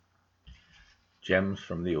Gems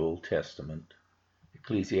from the Old Testament.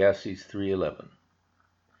 Ecclesiastes 3:11.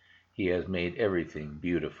 He has made everything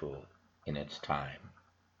beautiful in its time.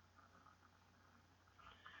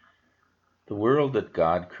 The world that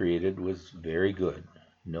God created was very good.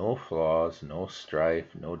 No flaws, no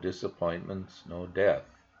strife, no disappointments, no death.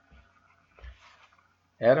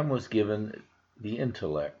 Adam was given the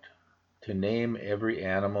intellect to name every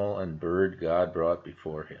animal and bird God brought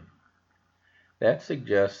before him. That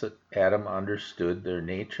suggests that Adam understood their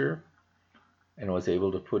nature and was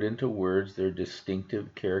able to put into words their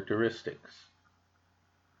distinctive characteristics.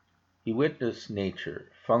 He witnessed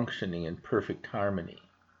nature functioning in perfect harmony.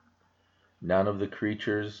 None of the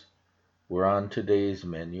creatures were on today's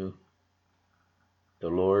menu. The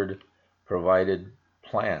Lord provided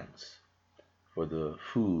plants for the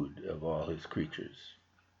food of all his creatures.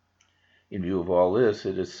 In view of all this,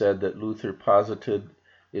 it is said that Luther posited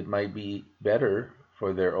it might be better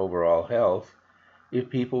for their overall health if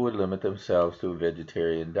people would limit themselves to a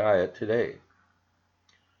vegetarian diet today.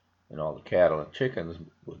 And all the cattle and chickens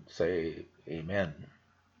would say, Amen.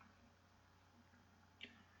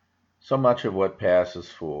 So much of what passes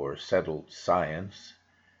for settled science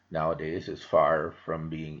nowadays is far from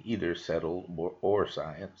being either settled or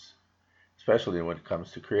science, especially when it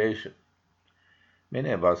comes to creation.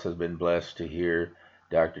 Many of us have been blessed to hear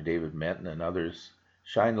Dr. David Menton and others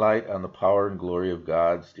shine light on the power and glory of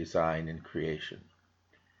God's design in creation.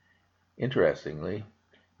 Interestingly,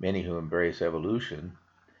 many who embrace evolution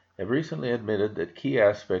have recently admitted that key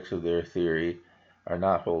aspects of their theory are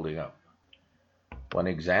not holding up. One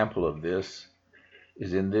example of this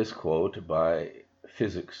is in this quote by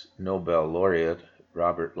Physics Nobel laureate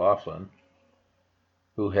Robert Laughlin,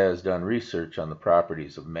 who has done research on the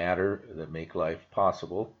properties of matter that make life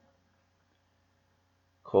possible.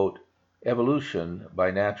 Quote, evolution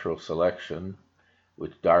by natural selection,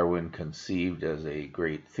 which Darwin conceived as a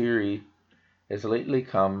great theory, has lately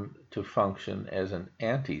come to function as an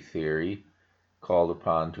anti-theory called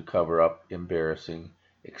upon to cover up embarrassing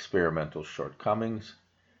experimental shortcomings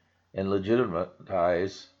and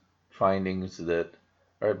legitimize findings that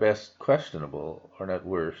are at best questionable or at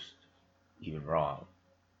worst even wrong.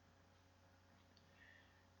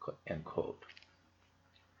 End quote.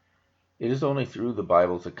 It is only through the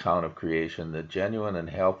Bible's account of creation that genuine and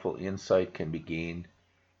helpful insight can be gained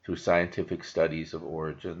through scientific studies of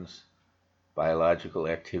origins, biological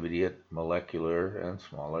activity at molecular and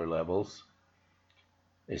smaller levels,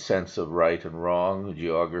 a sense of right and wrong,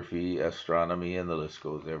 geography, astronomy, and the list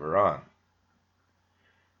goes ever on.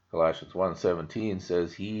 Colossians 1:17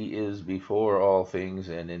 says, He is before all things,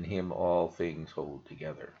 and in Him all things hold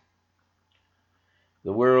together.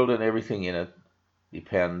 The world and everything in it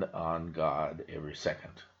depend on God every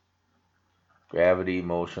second. Gravity,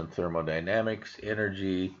 motion, thermodynamics,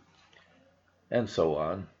 energy, and so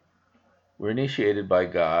on were initiated by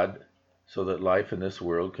God so that life in this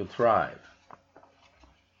world could thrive.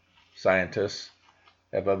 Scientists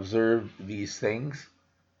have observed these things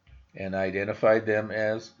and identified them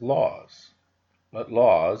as laws. But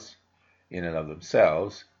laws, in and of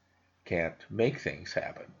themselves, can't make things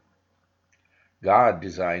happen. God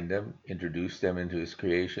designed them, introduced them into his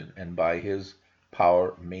creation, and by his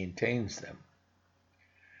power maintains them.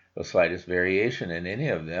 The slightest variation in any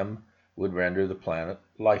of them would render the planet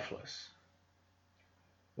lifeless.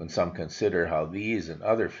 When some consider how these and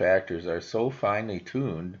other factors are so finely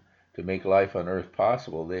tuned to make life on Earth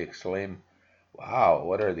possible, they exclaim, wow,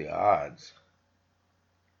 what are the odds?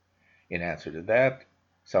 In answer to that,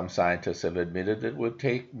 some scientists have admitted it would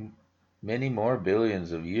take many more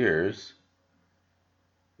billions of years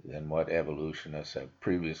than what evolutionists have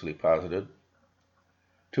previously posited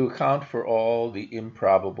to account for all the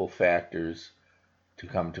improbable factors to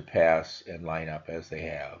come to pass and line up as they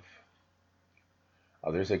have.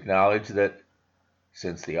 Others acknowledge that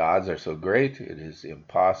since the odds are so great, it is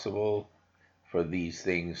impossible for these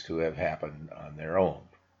things to have happened on their own.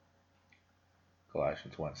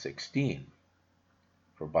 Colossians 1:16,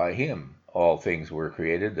 for by him all things were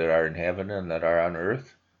created that are in heaven and that are on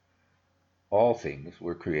earth. All things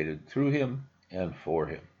were created through him and for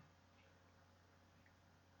him.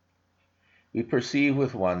 We perceive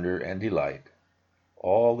with wonder and delight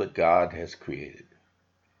all that God has created.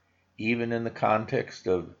 Even in the context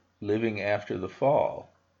of living after the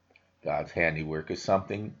fall, God's handiwork is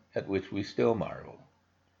something at which we still marvel.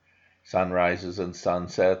 Sunrises and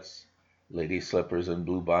sunsets, lady slippers and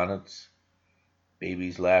blue bonnets,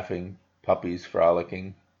 babies laughing, puppies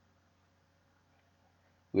frolicking.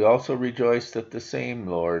 We also rejoice that the same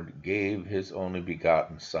Lord gave his only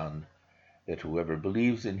begotten Son, that whoever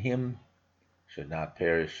believes in him should not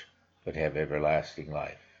perish, but have everlasting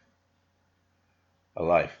life. a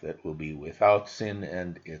life that will be without sin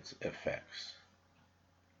and its effects.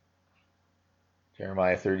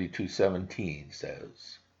 Jeremiah 32:17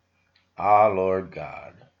 says, Ah, Lord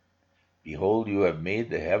God, behold, you have made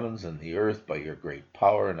the heavens and the earth by your great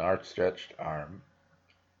power and outstretched arm.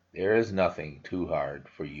 There is nothing too hard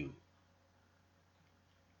for you.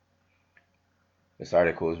 This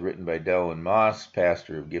article was written by Delwyn Moss,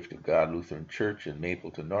 pastor of Gift of God Lutheran Church in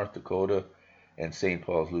Mapleton, North Dakota, and St.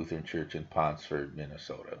 Paul's Lutheran Church in Ponsford,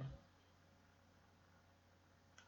 Minnesota.